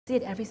see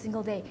it every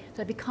single day,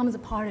 so it becomes a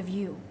part of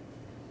you.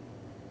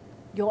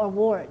 Your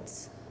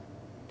awards.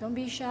 Don't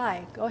be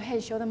shy. Go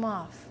ahead, show them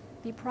off.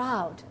 Be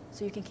proud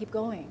so you can keep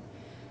going.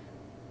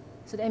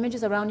 So the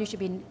images around you should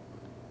be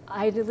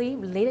ideally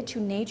related to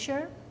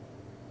nature,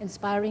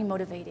 inspiring,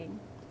 motivating.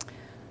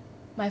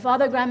 My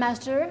father,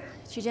 Grandmaster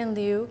Zhijian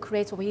Liu,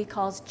 creates what he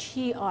calls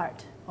qi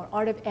art, or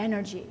art of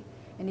energy.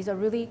 And these are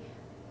really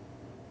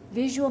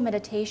visual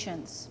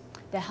meditations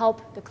that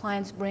help the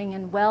clients bring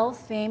in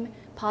wealth, fame,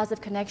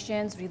 positive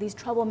connections, release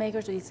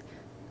troublemakers, release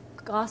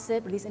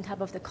gossip, release any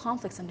type of the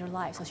conflicts in their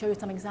lives. I'll show you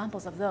some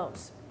examples of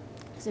those.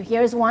 So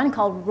here's one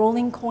called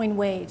rolling coin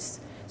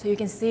waves. So you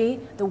can see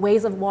the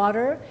waves of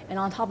water, and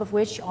on top of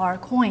which are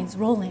coins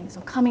rolling,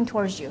 so coming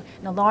towards you,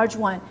 and a large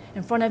one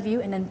in front of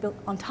you, and then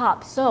on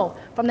top. So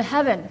from the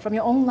heaven, from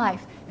your own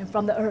life, and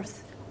from the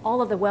earth,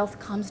 all of the wealth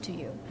comes to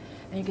you.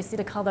 And you can see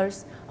the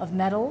colors of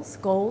metals,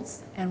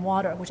 golds, and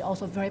water, which are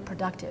also very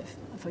productive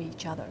for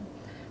each other.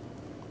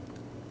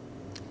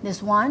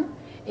 This one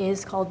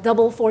is called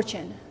double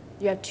fortune.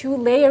 You have 2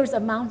 layers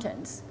of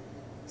mountains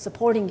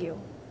supporting you.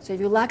 So if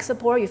you lack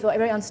support, you feel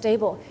very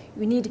unstable,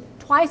 you need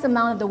twice the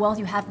amount of the wealth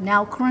you have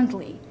now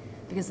currently,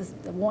 because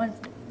the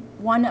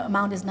one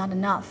amount is not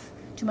enough,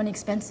 too many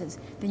expenses.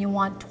 Then you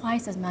want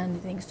twice as many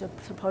things to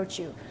support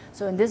you.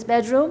 So in this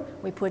bedroom,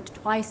 we put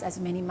twice as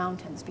many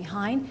mountains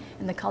behind,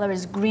 and the color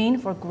is green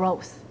for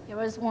growth. There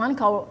was one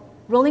called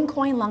rolling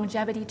coin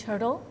longevity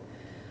turtle.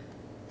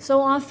 So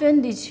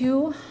often the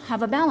two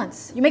have a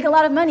balance. You make a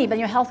lot of money, but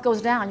your health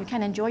goes down. You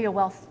can't enjoy your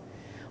wealth.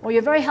 Or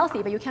you're very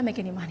healthy, but you can't make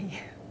any money.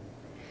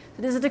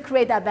 So this is to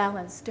create that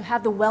balance, to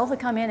have the wealth to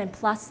come in and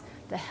plus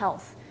the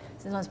health.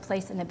 So this one's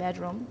placed in the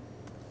bedroom.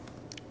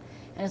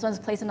 And this one's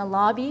placed in a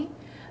lobby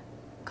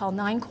called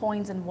 9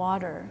 coins and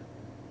water.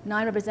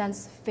 9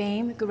 represents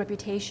fame, good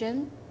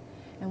reputation,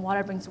 and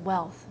water brings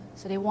wealth.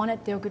 So they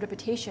wanted their good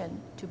reputation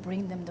to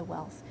bring them the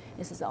wealth.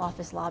 This is the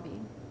office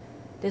lobby.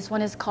 This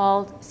one is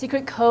called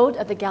Secret Code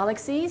of the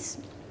Galaxies.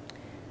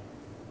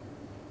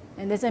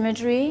 And this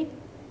imagery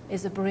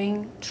is to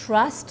bring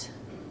trust,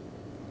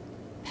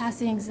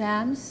 passing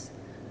exams,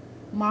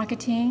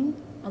 marketing,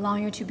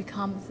 allowing you to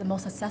become the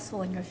most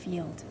successful in your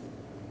field.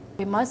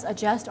 We must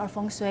adjust our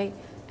Feng Shui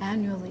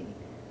annually.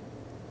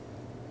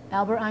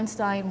 Albert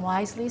Einstein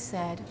wisely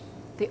said,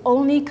 the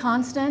only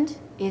constant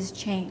is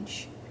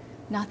change.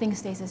 Nothing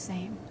stays the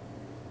same.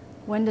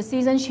 When the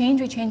seasons change,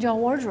 we change our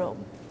wardrobe.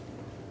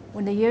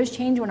 When the years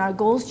change, when our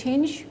goals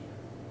change,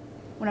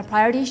 when our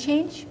priorities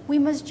change, we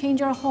must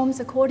change our homes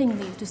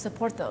accordingly to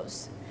support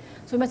those.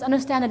 So we must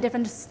understand the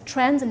different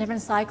trends and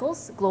different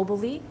cycles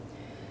globally.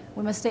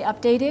 We must stay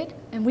updated,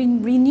 and we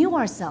renew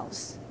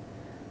ourselves.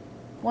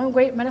 One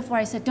great metaphor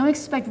I said, don't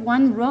expect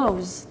one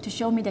rose to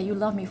show me that you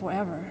love me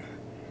forever.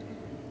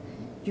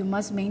 You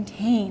must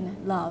maintain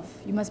love.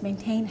 You must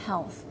maintain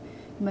health.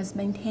 You must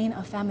maintain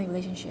a family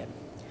relationship.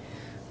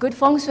 Good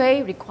Feng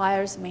Shui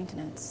requires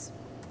maintenance.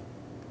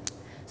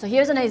 So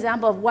here's an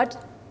example of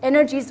what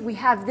energies we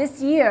have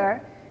this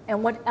year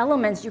and what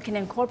elements you can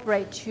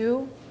incorporate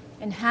to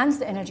enhance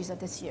the energies of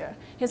this year.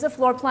 Here's a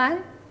floor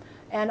plan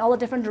and all the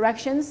different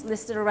directions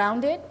listed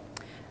around it.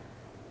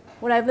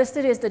 What I've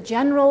listed is the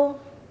general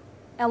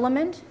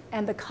element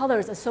and the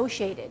colors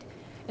associated.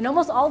 In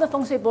almost all the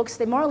Feng Shui books,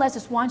 they more or less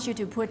just want you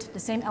to put the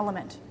same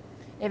element.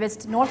 If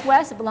it's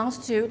northwest, it belongs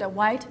to the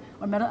white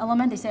or metal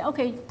element. They say,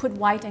 okay, put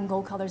white and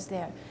gold colors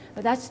there.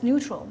 But that's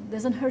neutral. It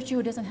doesn't hurt you,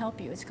 it doesn't help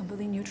you. It's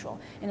completely neutral.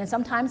 And then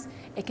sometimes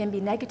it can be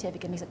negative,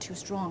 it can make it too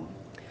strong.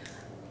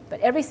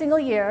 But every single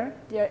year,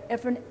 there are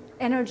different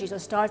energies or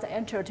stars that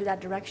enter to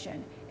that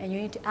direction. And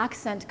you need to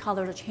accent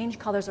colors or change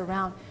colors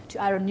around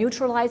to either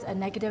neutralize a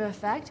negative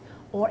effect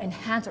or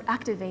enhance or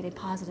activate a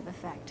positive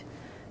effect.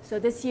 So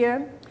this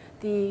year,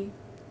 the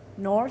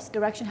north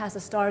direction has the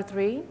star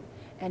 3,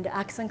 and the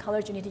accent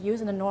colors you need to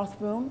use in the north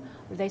room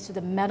relates to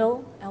the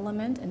metal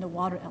element and the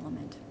water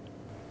element.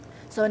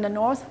 So in the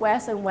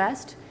northwest and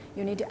west,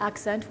 you need to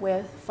accent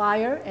with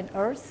fire and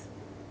earth.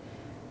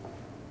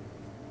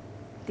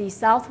 The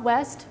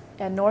southwest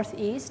and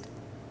northeast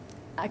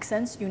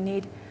accents you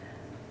need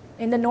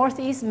in the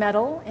northeast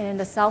metal, and in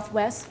the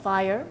southwest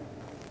fire.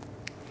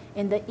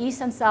 In the east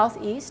and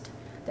southeast,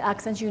 the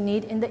accents you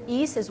need in the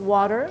east is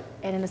water,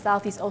 and in the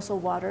southeast also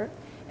water.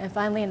 And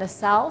finally in the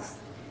south,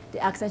 the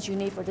accents you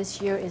need for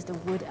this year is the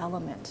wood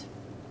element.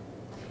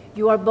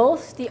 You are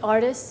both the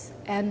artist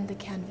and the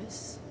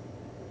canvas.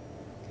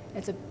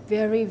 It's a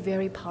very,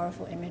 very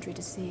powerful imagery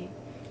to see.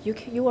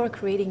 You are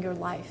creating your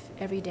life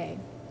every day.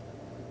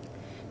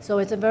 So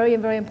it's very,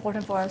 very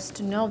important for us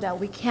to know that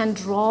we can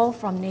draw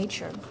from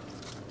nature.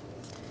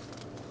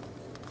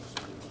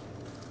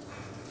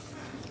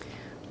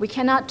 We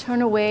cannot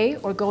turn away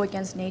or go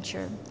against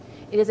nature.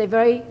 It is a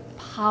very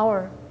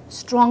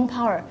strong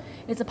power.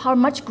 It's a power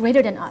much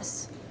greater than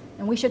us.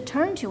 And we should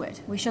turn to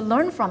it. We should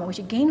learn from it. We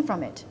should gain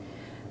from it.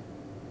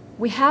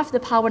 We have the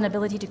power and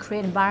ability to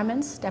create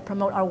environments that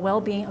promote our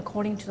well-being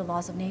according to the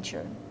laws of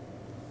nature.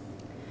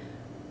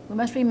 We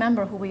must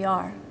remember who we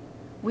are.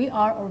 We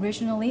are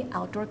originally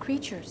outdoor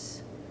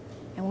creatures.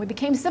 And when we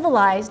became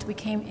civilized, we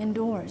came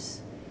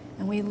indoors.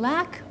 And we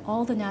lack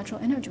all the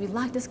natural energy. We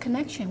lack this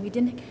connection. We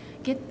didn't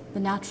get the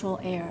natural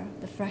air,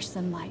 the fresh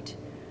sunlight,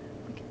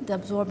 the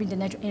absorbing the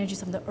natural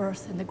energies from the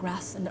earth and the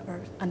grass and the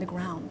earth and the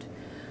ground.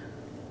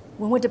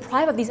 When we're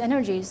deprived of these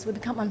energies, we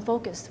become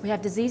unfocused. We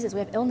have diseases, we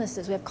have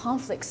illnesses, we have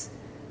conflicts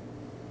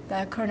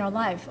that occur in our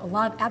life. A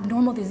lot of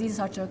abnormal diseases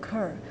start to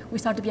occur. We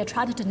start to be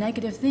attracted to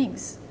negative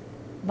things.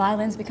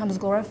 Violence becomes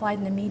glorified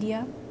in the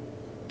media.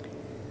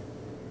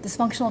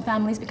 Dysfunctional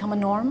families become a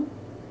norm.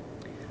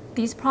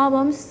 These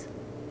problems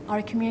are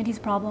a community's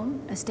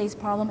problem, a state's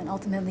problem, and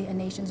ultimately a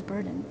nation's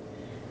burden.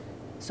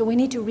 So we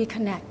need to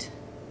reconnect.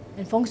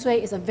 And Feng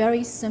Shui is a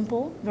very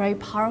simple, very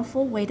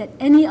powerful way that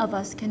any of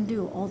us can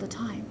do all the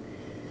time.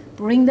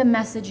 Bring the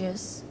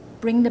messages,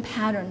 bring the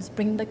patterns,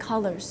 bring the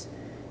colors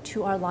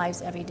to our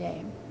lives every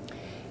day.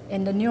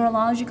 In the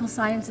neurological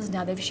sciences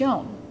now, they've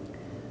shown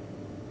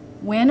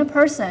when a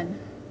person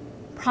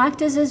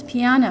practices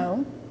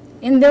piano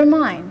in their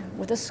mind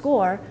with a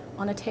score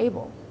on a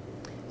table,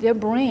 their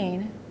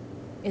brain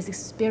is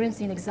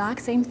experiencing the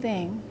exact same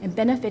thing and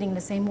benefiting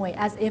the same way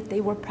as if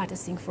they were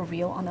practicing for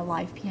real on a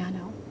live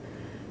piano.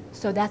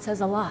 So that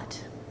says a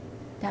lot.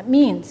 That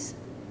means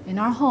in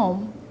our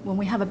home, when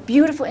we have a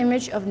beautiful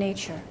image of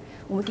nature,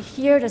 when we can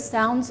hear the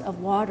sounds of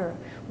water,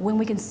 when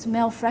we can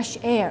smell fresh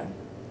air,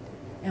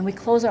 and we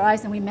close our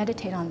eyes and we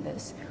meditate on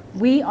this,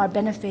 we are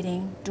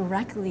benefiting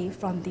directly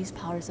from these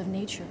powers of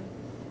nature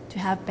to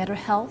have better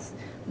health,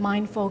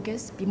 mind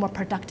focus, be more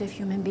productive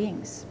human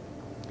beings.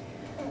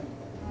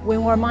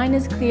 When our mind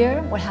is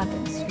clear, what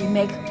happens? We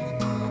make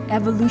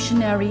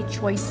evolutionary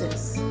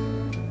choices,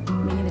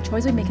 meaning the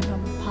choice we make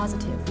become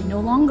positive. We no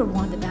longer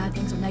want the bad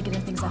things or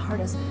negative things that hurt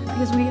us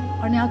because we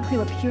are now clear,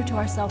 we're pure to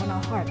ourselves and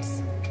our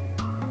hearts.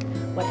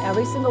 But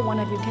every single one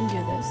of you can do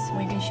this.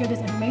 When you can share this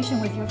information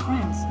with your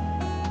friends,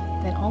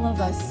 then all of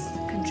us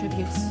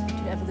contributes to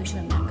the evolution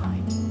of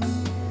mankind.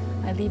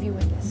 I leave you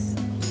with this.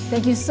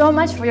 Thank you so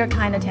much for your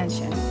kind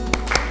attention.